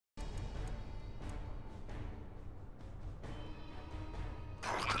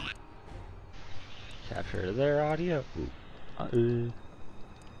capture their audio.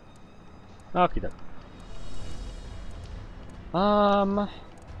 Okie doke.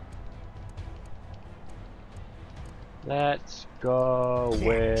 Let's go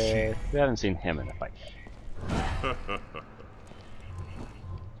with... We haven't seen him in a fight yet.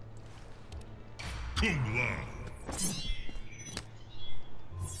 Cum laude.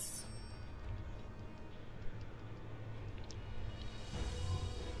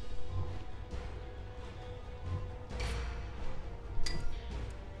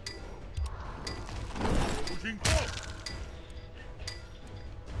 Pushing forward.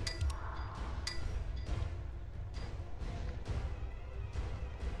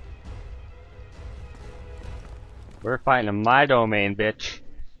 We're fighting in my domain, bitch.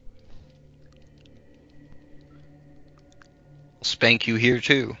 Spank you here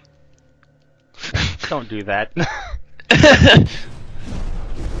too. Don't do that.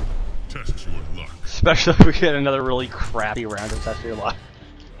 Test your luck. Especially if we get another really crappy round of test your luck.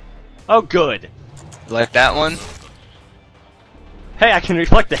 Oh, good. Like that one? Hey, I can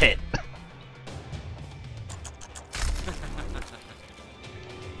reflect a hit.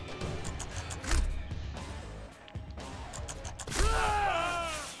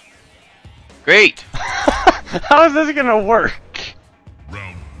 Great! How is this gonna work?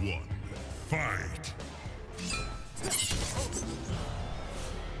 Round one. Fight.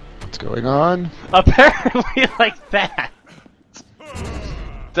 What's going on? Apparently like that.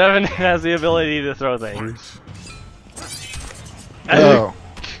 Devin has the ability to throw things. Oh,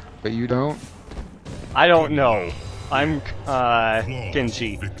 but you don't? I don't know. I'm,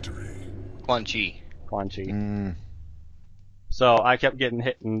 Genji. Victory. Quan Chi. Quan Chi. Mm. So I kept getting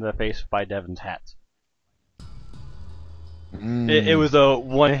hit in the face by Devin's hats. It was a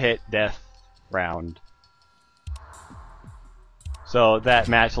one-hit death round. So that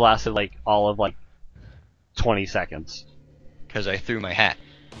match lasted like all of like 20 seconds. Because I threw my hat.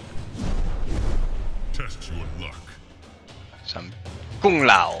 Test your luck. Some Kung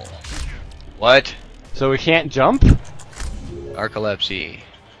Lao. What? So we can't jump? Narcolepsy.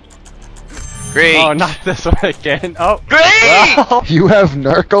 Great! Oh, not this one again. Oh, Great! well, You have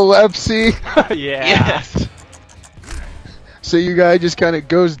narcolepsy? yeah. Yes! So you guy just kind of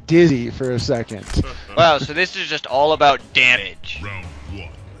goes dizzy for a second. Wow, so this is just all about damage. Round one.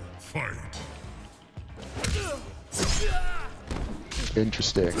 Fight.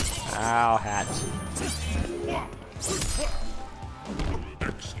 Interesting. Ow, hats.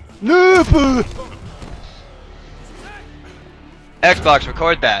 Excellent. Nope. Xbox,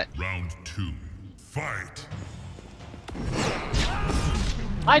 record that. Round two. Fight.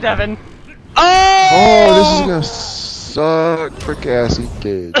 Hi, Devin. Oh, this is gonna suck for Cassie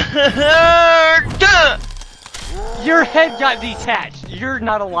Cage. Your head got detached. You're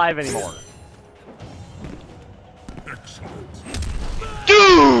not alive anymore. Excellent.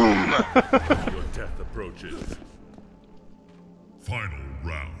 Doom! Your death approaches. Final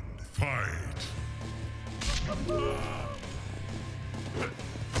round. Fight.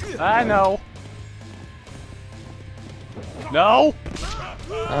 I know. No.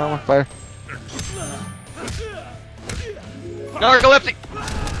 I want fire. Narcoleptic!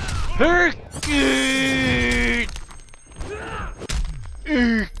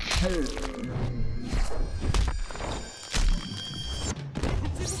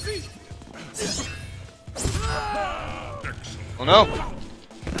 Oh no!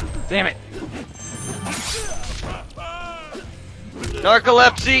 Damn it.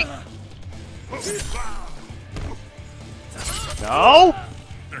 Narcolepsy! No.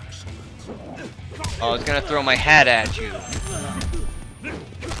 Oh, I was gonna throw my hat at you.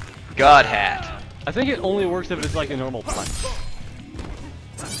 God hat. I think it only works if it's like a normal punch.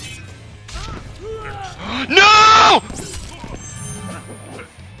 No!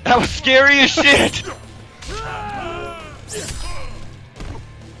 That was scary as shit!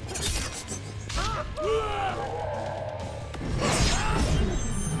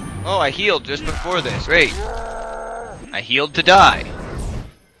 Oh, I healed just before this. Great. I healed to die.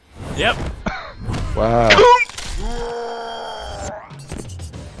 Yep. Wow.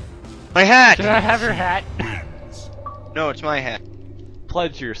 My hat! Can I have your hat? No, it's my hat.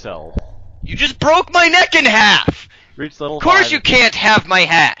 Pledge yourself. You just broke my neck in half! Reach level Of course 5. you can't have my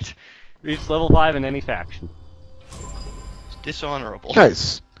hat! Reach level 5 in any faction. It's dishonorable.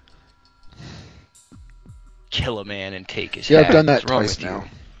 Nice. Kill a man and take his Yeah, hat. I've done that What's wrong twice with you? now.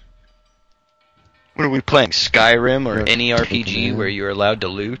 What are we playing? Skyrim or Yeah, any taking RPG in. where you're allowed to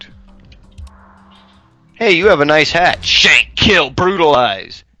loot? Hey, you have a nice hat. Shank, kill,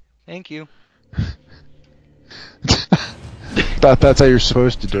 brutalize. Thank you. Thought that's how you're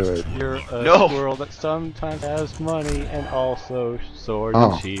supposed to do it. You're a No. squirrel that sometimes has money and also swords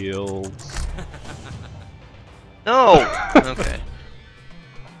Oh. and shields. No! Okay.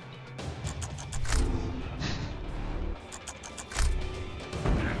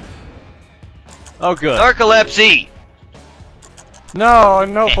 Oh, good. Narcolepsy! No,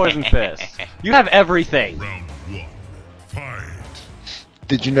 no poison fist. You have everything. Round 1. Fight.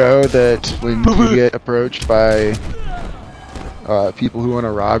 Did you know that when you get approached by people who want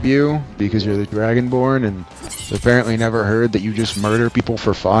to rob you because you're the Dragonborn and apparently never heard that you just murder people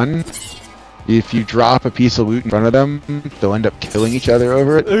for fun? If you drop a piece of loot in front of them, they'll end up killing each other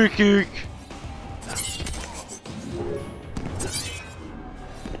over it. Ook.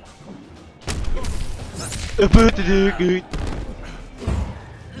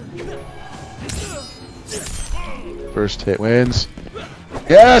 First hit wins.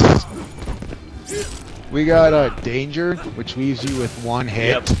 Yes! We got danger, which leaves you with one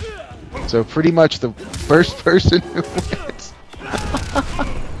hit. So pretty much the first person who wins.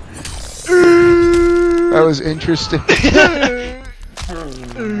 That was interesting.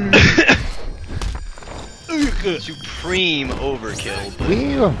 Supreme overkill.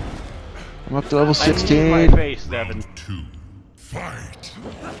 Damn. I'm up to level I need 16. my face, Devin. Round 2. Fight.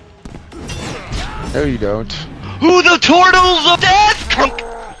 No, you don't. Who the turtles of death? Clunk!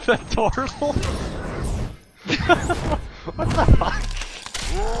 The turtle? What the fuck?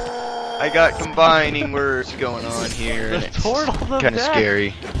 I got combining words going on here. The turtles of Kind of death.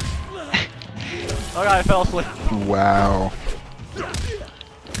 scary. Oh god, I fell asleep. Wow.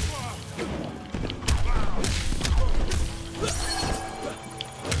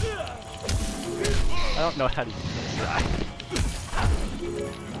 I don't know how to use this guy.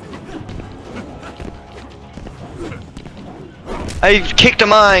 I kicked a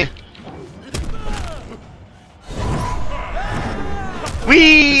mine.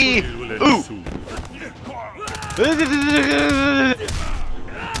 Wee! Ooh!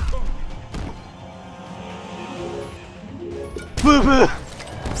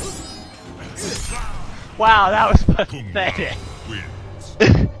 Wow, that was pathetic.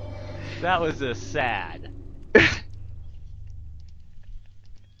 Wins. That was just sad.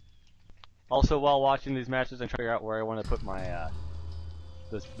 Also, while watching these matches, I'm trying to figure out where I want to put my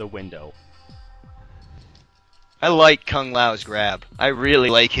the window. I like Kung Lao's grab. I really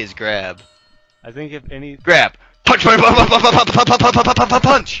like his grab. I think if any Grab! Punch!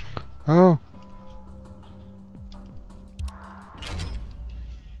 Punch! Oh.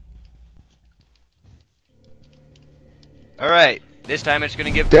 Alright, this time it's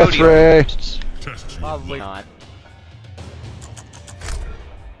gonna give Death Cody ray. Test your probably luck. not.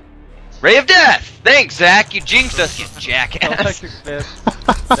 Ray of Death! Thanks, Zach! You jinxed us, you jackass! Electric fist.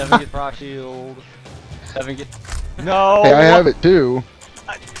 Devin get Proc Shield. Devin get. No. Hey, I have it too.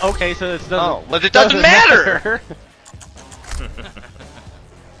 Okay, so it doesn't. Oh, well, it doesn't matter!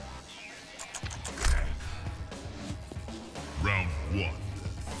 Round 1.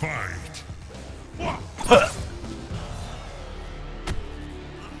 Fight.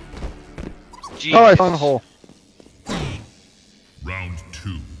 Jeez. Oh, I found a hole. Round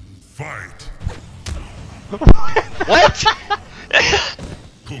 2. Fight. What?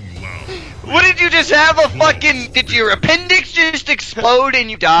 Kung Lao. What did you just have a fucking... Did your appendix just explode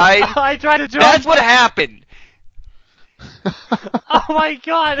and you died? I tried to jump. That's what happened! Oh my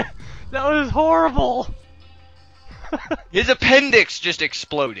god, that was horrible. His appendix just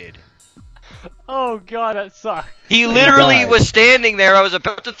exploded. Oh god, that sucked. He literally died. was standing there, I was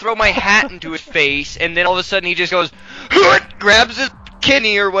about to throw my hat into his face, and then all of a sudden he just goes, grabs his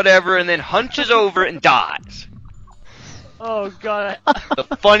kidney or whatever, and then hunches over and dies. Oh god. The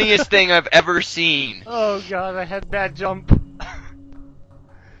funniest thing I've ever seen. Oh god, I had bad jump.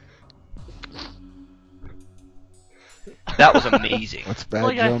 That was amazing. What's bad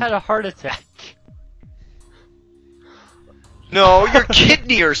Like jump? I had a heart attack. No, your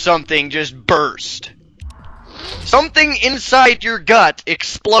kidney or something just burst. Something inside your gut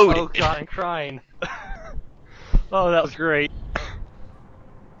exploded. Oh god, I'm crying. Oh, that was great.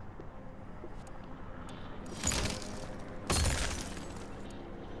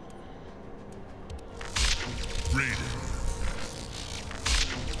 Raiden.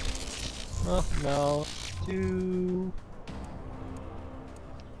 Oh no. 2.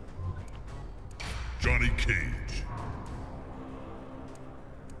 Johnny Cage.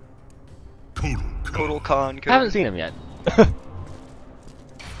 Kotal Khan. I haven't seen him yet.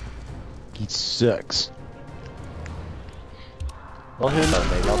 He sucks. Well, who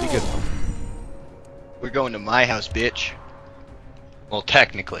knows? Maybe I'll be good. We're going to my house, bitch. Well,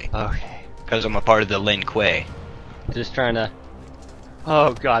 technically, Okay. because I'm a part of the Lin Kuei. Just trying to.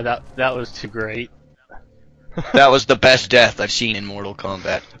 Oh god, that was too great. That was the best death I've seen in Mortal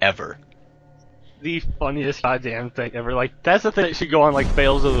Kombat ever. The funniest goddamn thing ever. Like, that's the thing that should go on like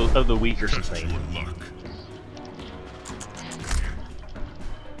fails of the week or Test something. your luck.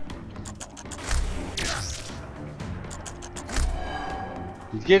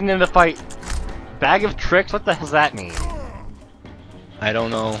 He's getting in the fight. Bag of tricks? What the hell does that mean? I don't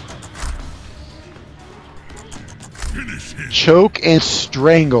know. Finish him. Choke and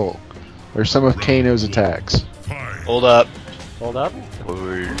strangle are some of Kano's attacks. Fight. Hold up. Hold up.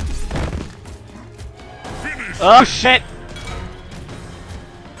 Forward. Finish. Oh shit!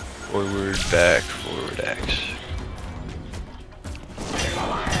 Forward, back, forward, X.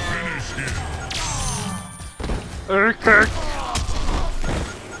 Finish him. Urk.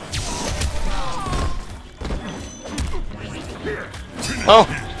 Oh!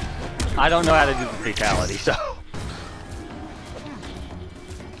 I don't know how to do the fatality, so.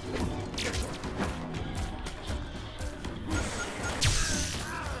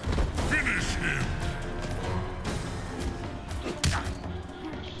 Finish him.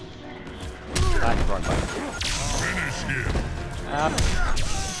 That's wrong button. Finish him. Ow.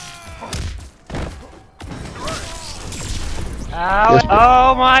 Yes.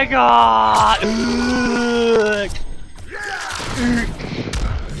 Oh my god! Ugh.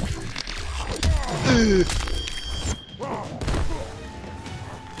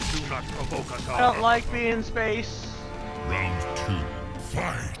 I don't like being in space. Round 2.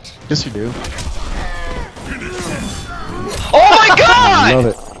 Fight. Yes, you do. Finish him. Oh my god! Love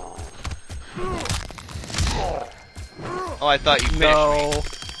it. Oh, I thought you finished me. No.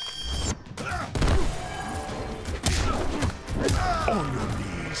 On your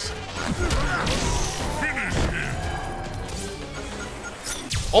knees. Finish him.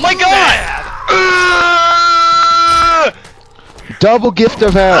 Oh my god! Double gift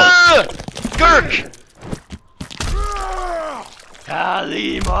of hell. Gurk!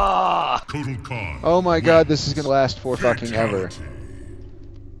 Kalima! Total Khan. Oh my god, this is gonna last for fucking ever.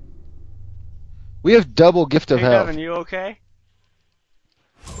 We have double gift of Hey hell. Devin, you okay?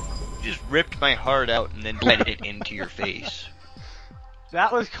 You just ripped my heart out and then blended it into your face.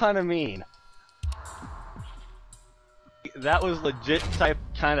 That was kind of mean. That was legit type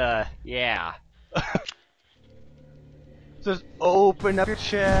kind of, yeah. Just open up your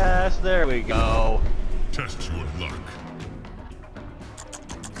chest, there we go. Test your luck.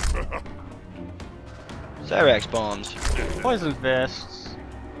 Cyrax bombs. Poison fists,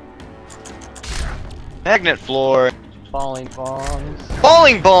 Magnet floor. falling bombs,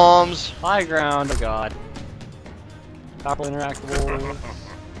 Falling bombs! high ground, oh god. Copper interactables,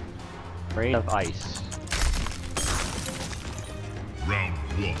 rain of ice. Round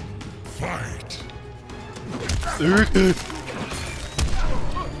 1. Fight.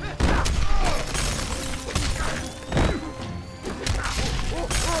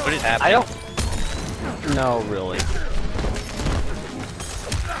 What is happening? I don't know, really.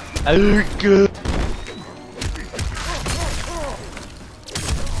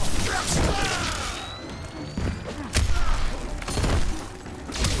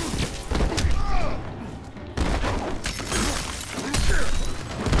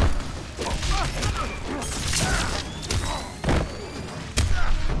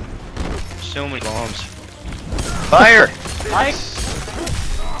 So many bombs. Fire! Ice!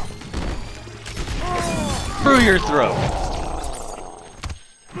 Through your throat.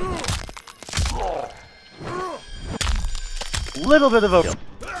 Little bit of a.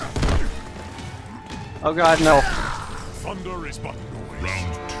 Oh god, no. Thunder is but noise.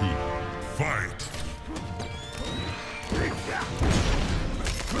 Round 2. Fight.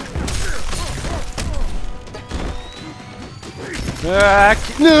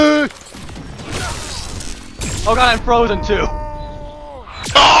 No! Oh god, I'm frozen too.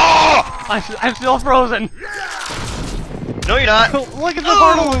 Oh! I'm still frozen. No, you're not. Look at the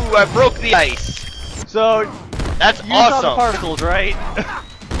particles. Oh, I broke the ice. So That's you saw the awesome. particles, right?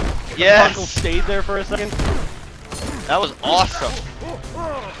 Particles Yes, stayed there for a second. that was awesome.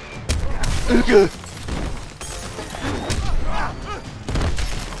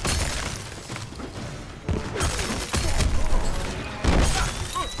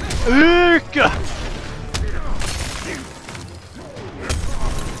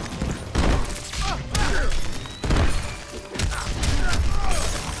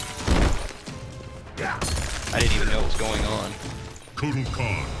 I didn't even know what was going on. Total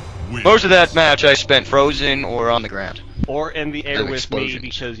Khan wins. Most of that match I spent frozen or on the ground. Or in the air And with explosions. me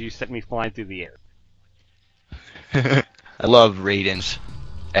because you sent me flying through the air. I love Raiden's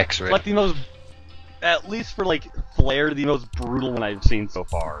X-ray. Like the most at least for like Flair, the most brutal one I've seen so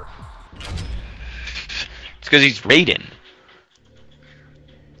far. It's because he's Raiden.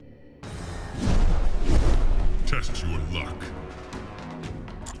 Test your luck.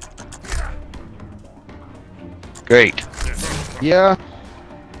 Great. Yeah.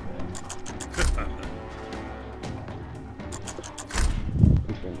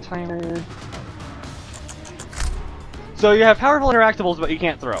 Timer. So you have powerful interactables, but you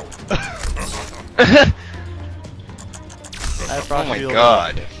can't throw. Oh my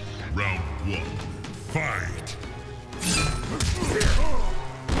god. Round 1. Fight.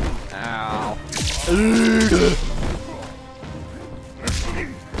 Ow.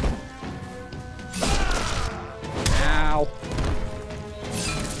 Ow.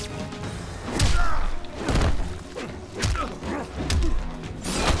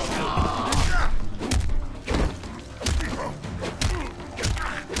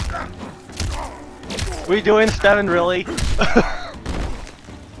 We doing Steven really?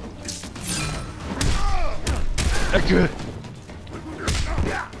 Good.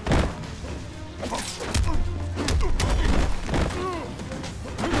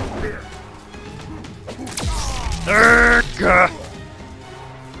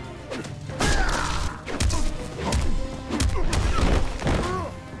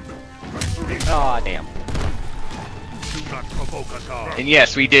 Aw, damn. Do not provoke us all. And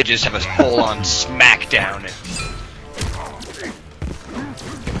yes, we did just have a full-on smackdown.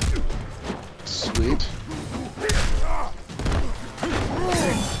 Sweet.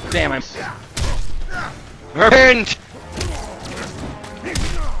 Damn, I'm... Burned!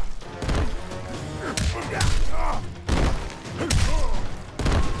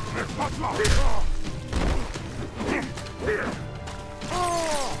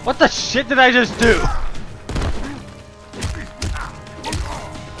 What the shit did I just do?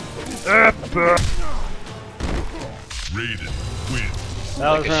 Raiden wins.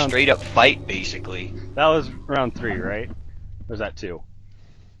 That was Like a round... straight-up fight, basically. That was round 3, right? Or was that 2?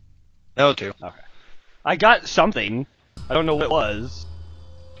 No, too. Okay. I got something. I don't know what it was.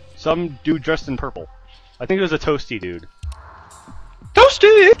 Some dude dressed in purple. I think it was a toasty dude.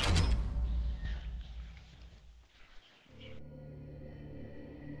 Toasty!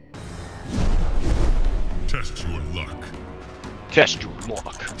 Test your luck. Test your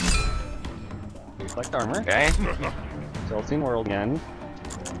luck. Reflect armor. Okay. Tilting world again.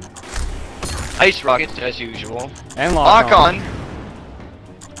 Ice rockets, as usual. And Lock on.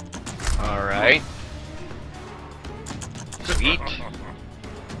 Alright. Sweet.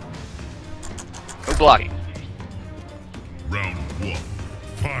 No blocking. Round 1.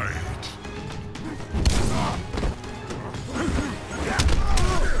 Fight.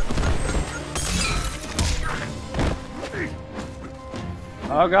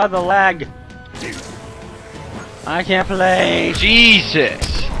 Oh god, the lag! I can't play!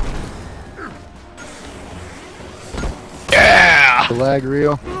 Jesus! Yeah! The lag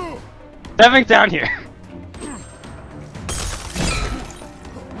real. Steven's down here!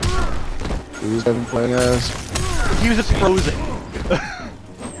 Who's been playing as? He was just frozen.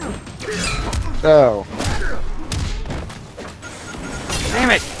 Oh.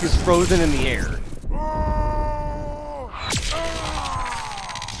 Damn it! He's frozen in the air.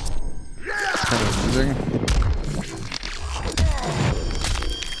 Kind of amusing.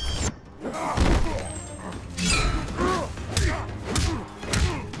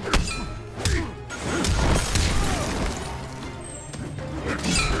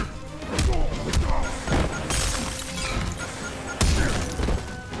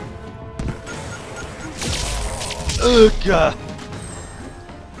 Ugh! God.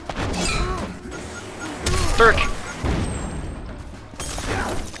 Burk!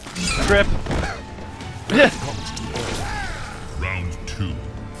 Trip. Round 2.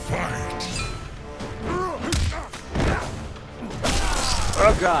 Fight.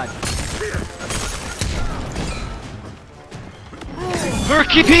 Oh god.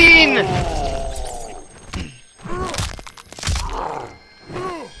 Burky Bean!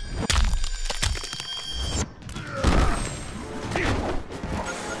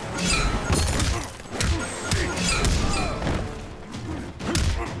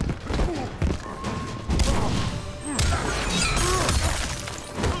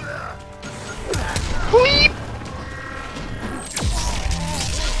 Weep!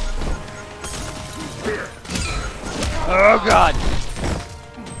 Oh god.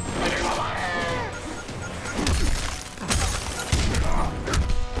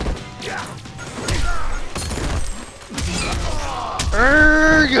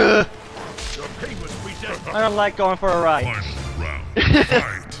 Erg! I don't like going for a ride. Final round.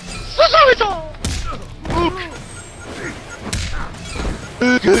 Fight.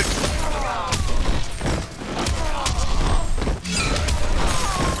 Derp.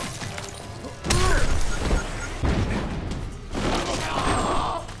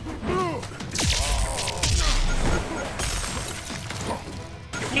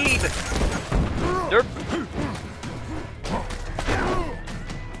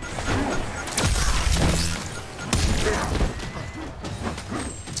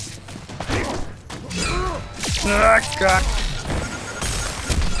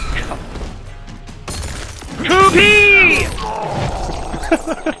 Koopy!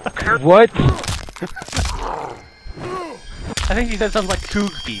 What? I think he said something like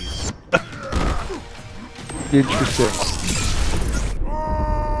cookies. Interesting.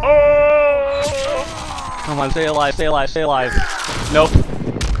 Come on, stay alive, stay alive, stay alive. Nope.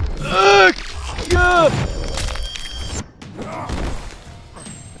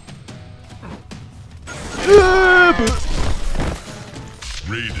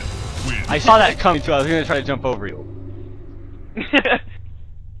 Raiden wins. I saw that coming too. I was gonna try to jump over you.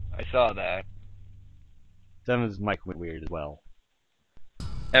 I saw that. Devin's mic went weird as well.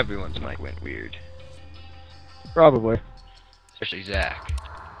 Everyone's mic went weird. Probably. Especially Zach.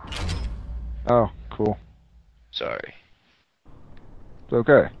 Oh, cool. Sorry. It's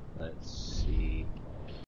okay.